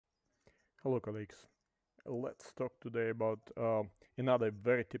Hello colleagues, let's talk today about another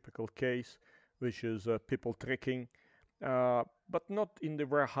very typical case, which is people tracking, but not in the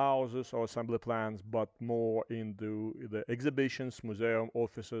warehouses or assembly plants, but more into the exhibitions, museum,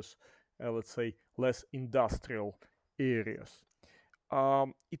 offices, let's say less industrial areas.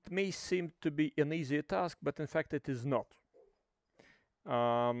 It may seem to be an easy task, but in fact it is not.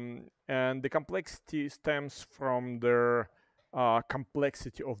 And the complexity stems from the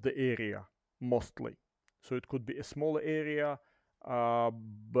complexity of the area mostly. So it could be a smaller area,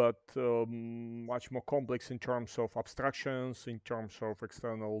 but much more complex in terms of abstractions, in terms of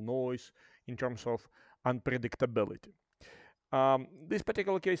external noise, in terms of unpredictability. This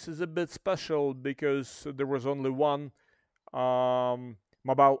particular case is a bit special because there was only one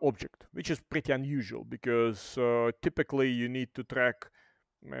mobile object, which is pretty unusual because typically you need to track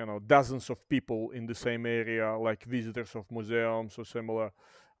dozens of people in the same area, like visitors of museums or similar.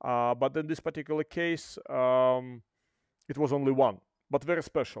 But in this particular case, it was only one, but very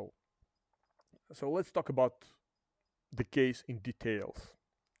special. So let's talk about the case in details.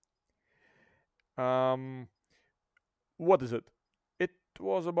 What is it? It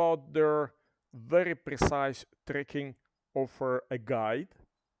was about their very precise tracking of a guide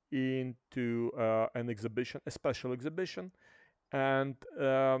into an exhibition, a special exhibition, and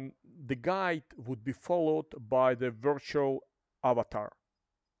the guide would be followed by the virtual avatar.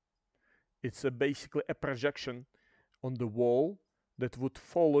 It's basically a projection on the wall that would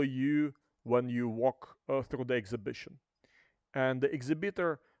follow you when you walk through the exhibition, and the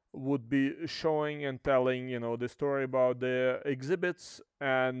exhibitor would be showing and telling the story about the exhibits,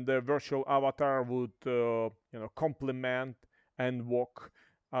 and the virtual avatar would complement and walk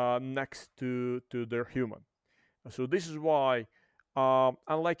next to their human. So this is why,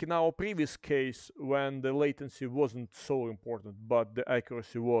 unlike in our previous case when the latency wasn't so important but the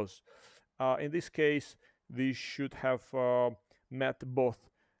accuracy was, in this case we should have met both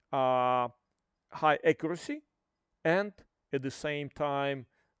high accuracy and at the same time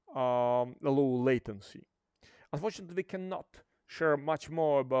low latency. Unfortunately, we cannot share much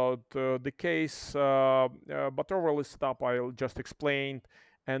more about the case, but overall stuff I'll just explained,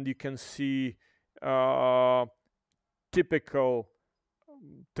 and you can see typical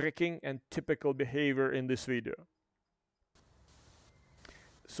tracking and typical behavior in this video.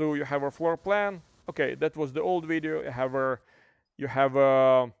 So you have a floor plan. Okay, that was the old video. You have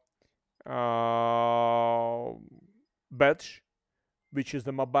a badge, which is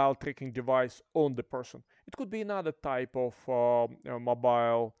the mobile tracking device on the person. It could be another type of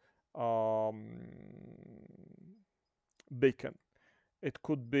mobile beacon. It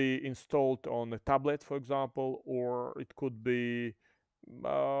could be installed on a tablet, for example, or it could be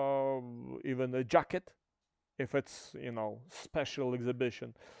even a jacket if it's special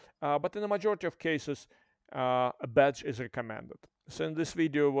exhibition. But in the majority of cases, a badge is recommended. Since this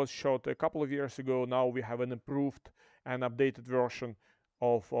video was shot a couple of years ago, now we have an improved and updated version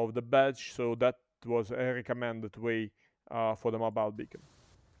of the badge, so that was a recommended way for the mobile beacon.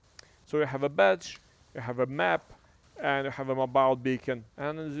 So you have a badge, you have a map, and you have a mobile beacon,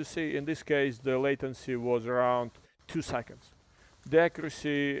 and as you see in this case the latency was around 2 seconds. The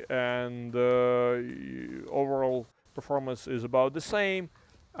accuracy and overall performance is about the same,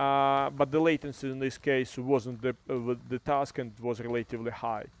 but the latency in this case wasn't the task and was relatively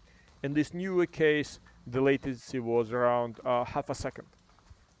high. In this newer case, the latency was around half a second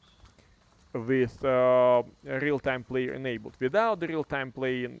with real-time player enabled. Without the real-time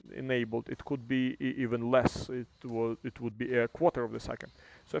play enabled, it could be even less. It would be a quarter of the second.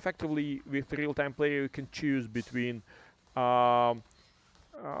 So effectively, with real-time player, you can choose between more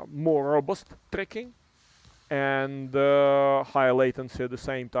robust tracking and higher latency at the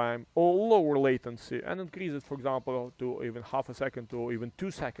same time, or lower latency and increase it, for example, to even half a second or even 2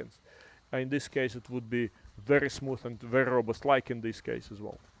 seconds. In this case, it would be very smooth and very robust, like in this case as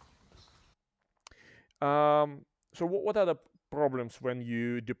well. So what are the problems when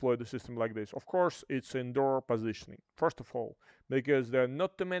you deploy the system like this? Of course, it's indoor positioning, first of all, because there are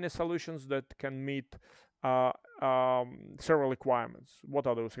not too many solutions that can meet several requirements. What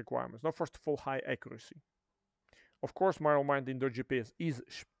are those requirements? Now, first of all, high accuracy. Of course, MirrorMind Indoor GPS is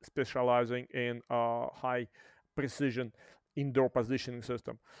specializing in high precision indoor positioning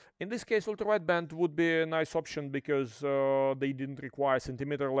system. In this case, ultra-wideband would be a nice option because they didn't require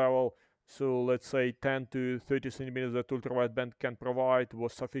centimeter level. So let's say 10 to 30 centimeters that ultra-wideband can provide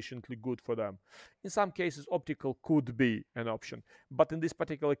was sufficiently good for them. In some cases, optical could be an option, but in this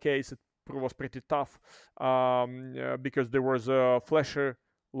particular case, it was pretty tough because there was flasher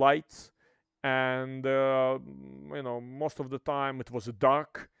lights, and most of the time it was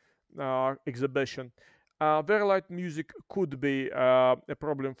dark exhibition. Very loud music could be a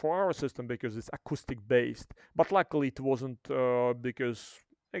problem for our system because it's acoustic based, but luckily it wasn't because,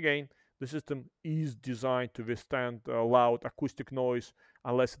 again, the system is designed to withstand loud acoustic noise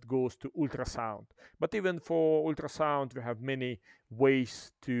unless it goes to ultrasound. But even for ultrasound, we have many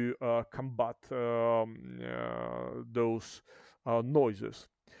ways to combat those noises.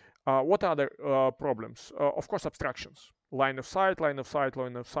 What other problems? Of course, abstractions. Line of sight, line of sight,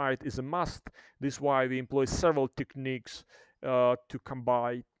 line of sight is a must. This is why we employ several techniques to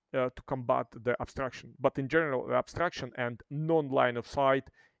combat the abstraction. But in general, the abstraction and non-line of sight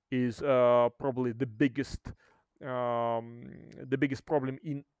is probably the biggest problem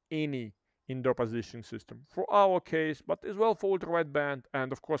in any indoor positioning system for our case, but as well for ultrawideband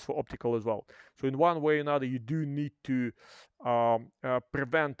and of course for optical as well. So in one way or another, you do need to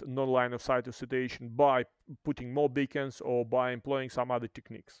prevent non-line of sight situation by putting more beacons or by employing some other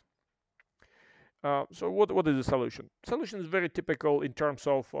techniques. So what is the solution? Solution is very typical in terms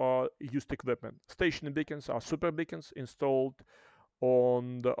of used equipment. Stationary beacons are super beacons installed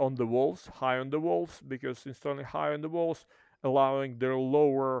on the walls, high on the walls, because installing high on the walls allowing their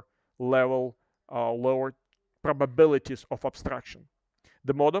lower level, lower probabilities of abstraction.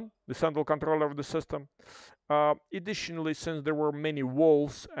 The modem, the central controller of the system. Additionally, since there were many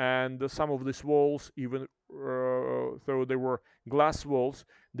walls and some of these walls, even though they were glass walls,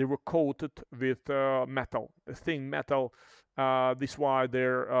 they were coated with metal, thin metal. This is why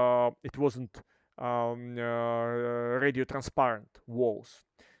it wasn't radio transparent walls.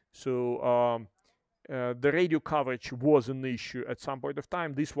 So the radio coverage was an issue at some point of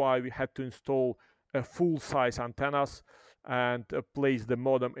time. This is why we had to install full-size antennas and place the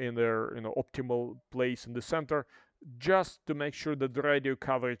modem in their optimal place in the center, just to make sure that the radio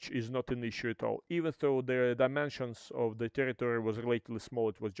coverage is not an issue at all. Even though the dimensions of the territory was relatively small,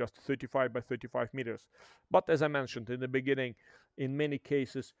 it was just 35 by 35 meters. But as I mentioned in the beginning, in many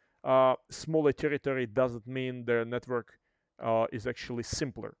cases, smaller territory doesn't mean the network is actually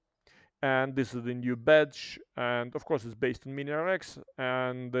simpler. And this is the new badge, and of course it's based on MiniRX,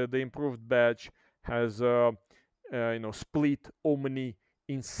 and the improved badge has split omni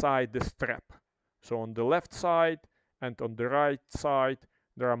inside the strap. So on the left side and on the right side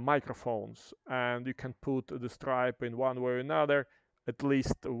there are microphones, and you can put the stripe in one way or another. At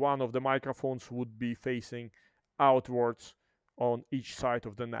least one of the microphones would be facing outwards on each side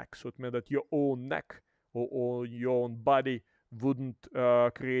of the neck. So it means that your own neck or your own body wouldn't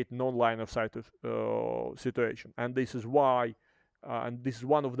create non-line of sight situation. And this is why, and this is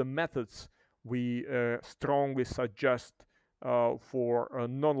one of the methods we strongly suggest for a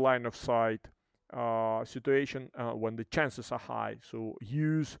non-line of sight situation when the chances are high. So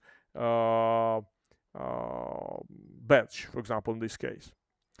use badge, for example, in this case.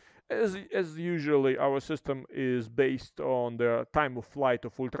 As usually, our system is based on the time of flight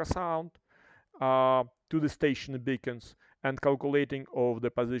of ultrasound to the stationary beacons and calculating of the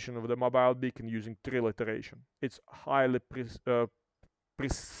position of the mobile beacon using trill iteration. It's highly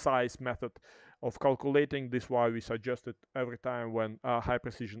precise method of calculating. This is why we suggest it every time when high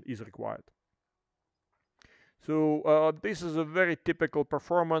precision is required. So this is a very typical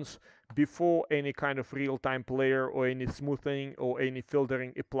performance before any kind of real-time player or any smoothing or any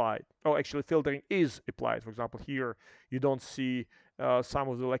filtering applied. Oh, actually filtering is applied. For example, here you don't see some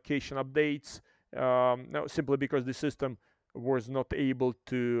of the location updates, no, simply because the system was not able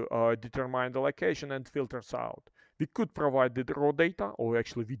to determine the location and filters out. We could provide the raw data, or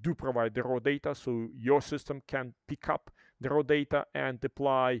actually we do provide the raw data, so your system can pick up the raw data and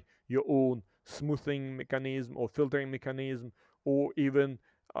apply your own smoothing mechanism or filtering mechanism, or even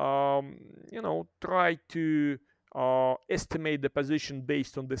try to estimate the position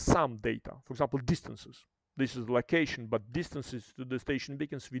based on the sum data. For example, distances. This is location, but distances to the station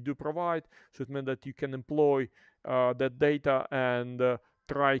beacons we do provide. So it means that you can employ that data and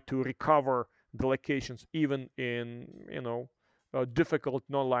try to recover the locations even in difficult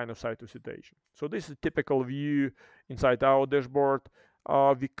non-line of sight situation. So this is a typical view inside our dashboard.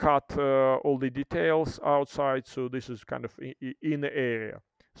 We cut all the details outside, so this is kind of in the area.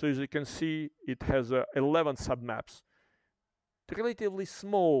 So as you can see, it has 11 submaps. Relatively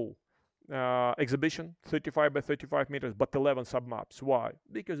small exhibition, 35 by 35 meters, but 11 submaps. Why?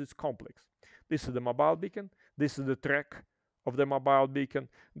 Because it's complex. This is the mobile beacon. This is the track of the mobile beacon.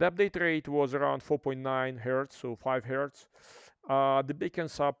 The update rate was around 4.9 hertz, so 5 hertz. The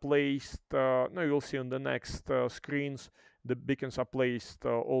beacons are placed, now you'll see on the next screens, the beacons are placed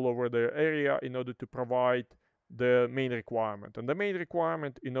all over the area in order to provide the main requirement. And the main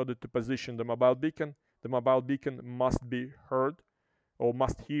requirement, in order to position the mobile beacon must be heard or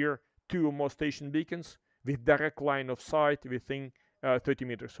must hear 2 or more station beacons with direct line of sight within 30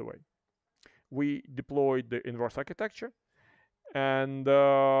 meters away. We deployed the inverse architecture, and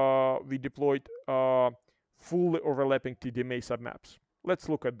we deployed fully overlapping TDMA submaps. Let's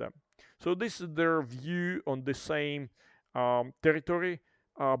look at them. So this is their view on the same territory,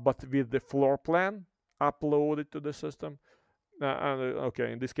 but with the floor plan uploaded to the system.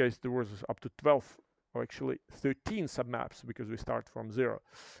 Okay, in this case, there was up to 12, or actually 13 submaps, because we start from 0.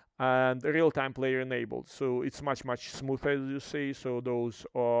 And real-time player enabled. So it's much, much smoother, as you see. So those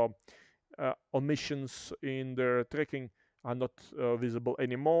omissions in the tracking are not visible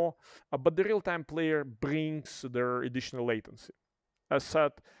anymore. But the real-time player brings their additional latency. As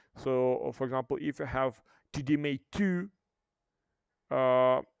said, so for example, if you have TDMA2,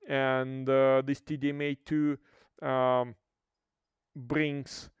 and this TDMA2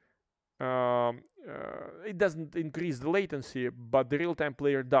 brings it doesn't increase the latency, but the real-time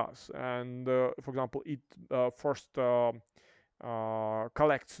player does. And for example, it first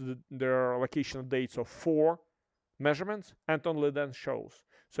collects their location dates of 4 measurements and only then shows.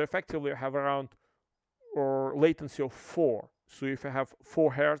 So effectively, you have around or latency of 4. So if you have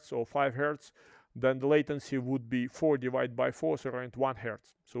 4 hertz or 5 hertz, then the latency would be 4 divided by 4, so around 1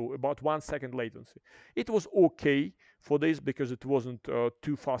 hertz. So about 1 second latency. It was okay for this because it wasn't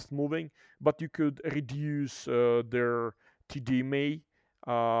too fast moving, but you could reduce their TDMA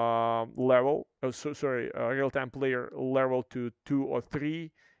level, real-time player level to 2 or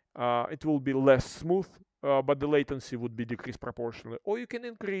 3. It will be less smooth, but the latency would be decreased proportionally. Or you can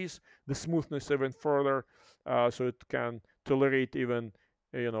increase the smoothness even further, so it can tolerate even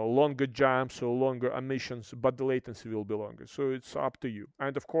longer jumps or longer emissions, but the latency will be longer. So it's up to you.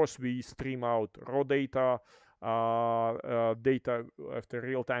 And of course, we stream out raw data, data after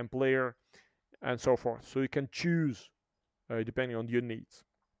real-time player, and so forth. So you can choose depending on your needs.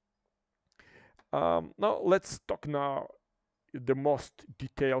 Now let's talk the most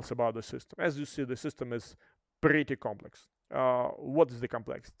details about the system. As you see, the system is pretty complex. What is the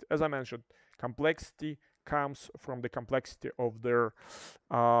complexity? As I mentioned, complexity comes from the complexity of the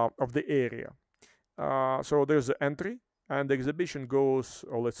area. So there's the entry, and the exhibition goes,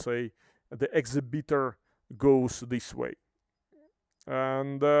 or let's say the exhibitor goes this way.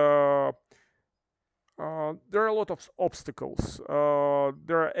 And there are a lot of obstacles.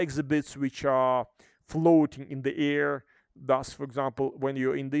 There are exhibits which are floating in the air. Thus, for example, when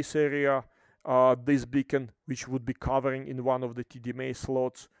you're in this area, this beacon, which would be covering in one of the TDMA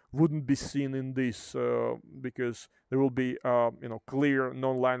slots, wouldn't be seen in this because there will be clear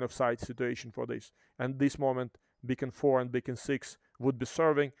non-line of sight situation for this. And this moment, beacon 4 and beacon 6 would be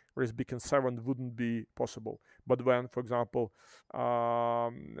serving, whereas beacon 7 wouldn't be possible. But when, for example,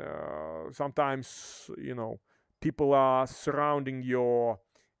 sometimes people are surrounding your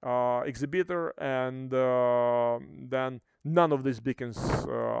exhibitor, and then none of these beacons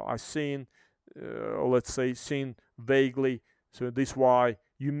are seen, let's say seen vaguely. So this is why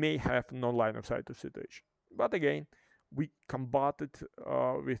you may have non-line of sight situation. But again, we combat it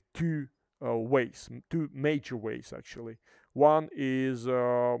with two major ways actually. One is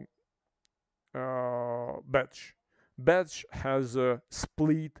badge. Badge has a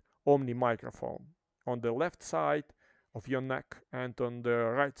split omni microphone on the left side of your neck and on the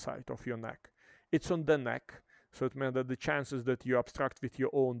right side of your neck. It's on the neck, so it means that the chances that you obstruct with your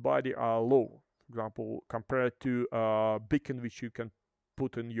own body are low. For example, compared to a beacon which you can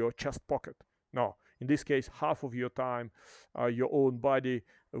put in your chest pocket. No, in this case, half of your time, your own body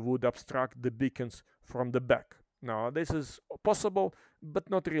would obstruct the beacons from the back. Now, this is possible, but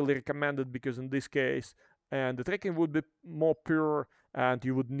not really recommended, because in this case, and the tracking would be more pure, and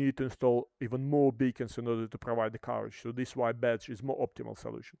you would need to install even more beacons in order to provide the coverage. So this is why badge is more optimal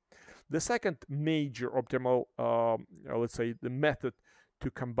solution. The second major optimal, let's say, the method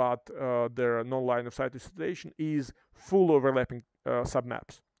to combat their non-line of sight situation is full overlapping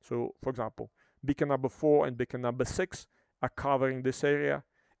submaps. So, for example, beacon number 4 and beacon number 6 are covering this area,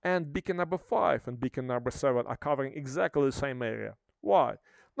 and beacon number 5 and beacon number 7 are covering exactly the same area. Why?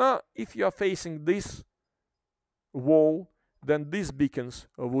 Now, if you are facing this wall, then these beacons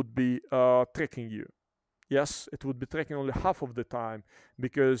would be tracking you. Yes, it would be tracking only half of the time,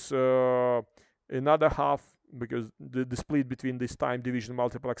 because another half, because the split between this time division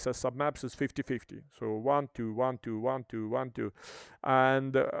multiple access submaps is 50-50. So 1, 2, 1, 2, 1, 2, 1, 2.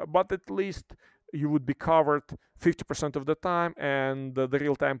 And but at least you would be covered 50% of the time, and the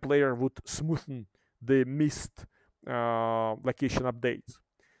real-time player would smoothen the missed location updates.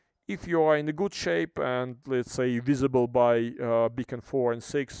 If you are in a good shape and, let's say, visible by beacon 4 and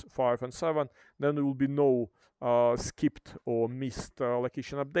 6, 5 and 7, then there will be no skipped or missed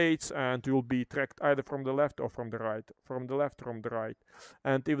location updates, and you will be tracked either from the left or from the right, from the left, from the right.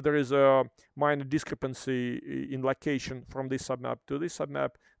 And if there is a minor discrepancy in location from this submap to this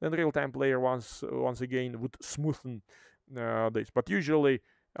submap, then real-time player once again would smoothen this. But usually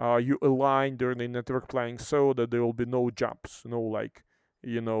you align during the network planning so that there will be no jumps, no like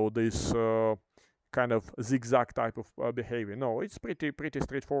this kind of zigzag type of behavior. No, it's pretty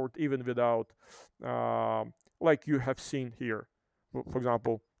straightforward, even without like you have seen here. For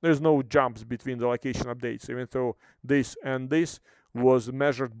example, there's no jumps between the location updates, even though this and this was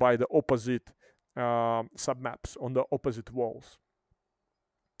measured by the opposite submaps on the opposite walls.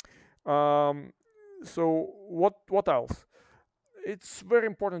 So what else? It's very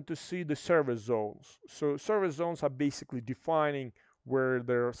important to see the service zones. So service zones are basically defining where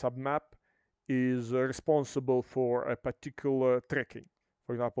their submap is responsible for a particular tracking.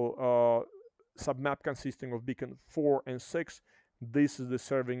 For example, submap consisting of beacon 4 and 6, this is the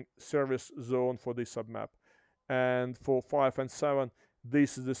service zone for this submap. And for 5 and 7,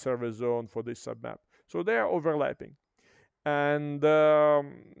 this is the service zone for this submap. So they are overlapping. And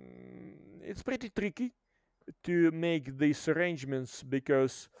it's pretty tricky to make these arrangements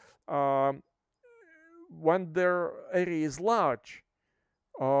because when their area is large,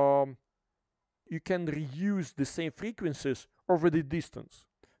 you can reuse the same frequencies over the distance.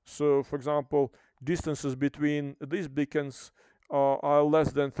 So, for example, distances between these beacons are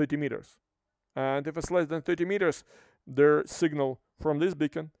less than 30 meters. And if it's less than 30 meters, their signal from this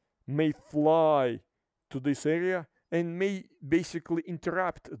beacon may fly to this area and may basically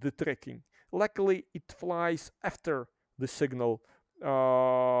interrupt the tracking. Luckily, it flies after the signal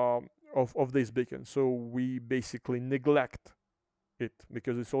of this beacon. So we basically neglect it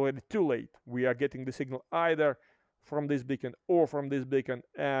because it's already too late. We are getting the signal either from this beacon or from this beacon,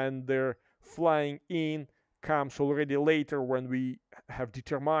 and their flying in comes already later when we have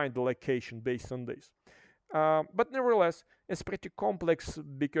determined the location based on this. But nevertheless, it's pretty complex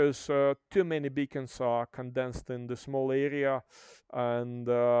because too many beacons are condensed in the small area, and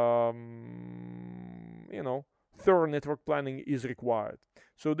thorough network planning is required.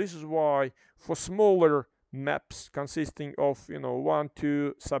 So this is why for smaller maps consisting of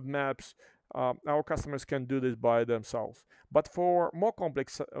 1-2 submaps, our customers can do this by themselves. But for more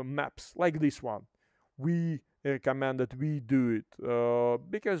complex maps like this one, we recommend that we do it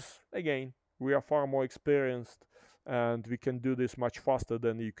because again, we are far more experienced and we can do this much faster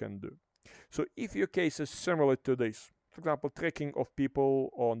than you can do. So if your case is similar to this, for example, tracking of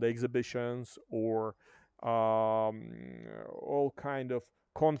people on the exhibitions or all kind of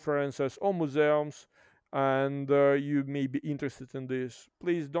conferences or museums, and you may be interested in this,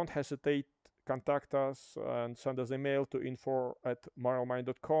 please don't hesitate, contact us and send us an email to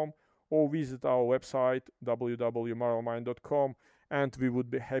info@maralmind.com or visit our website www.maralmind.com, and we would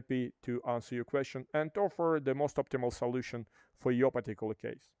be happy to answer your question and offer the most optimal solution for your particular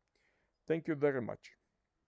case. Thank you very much.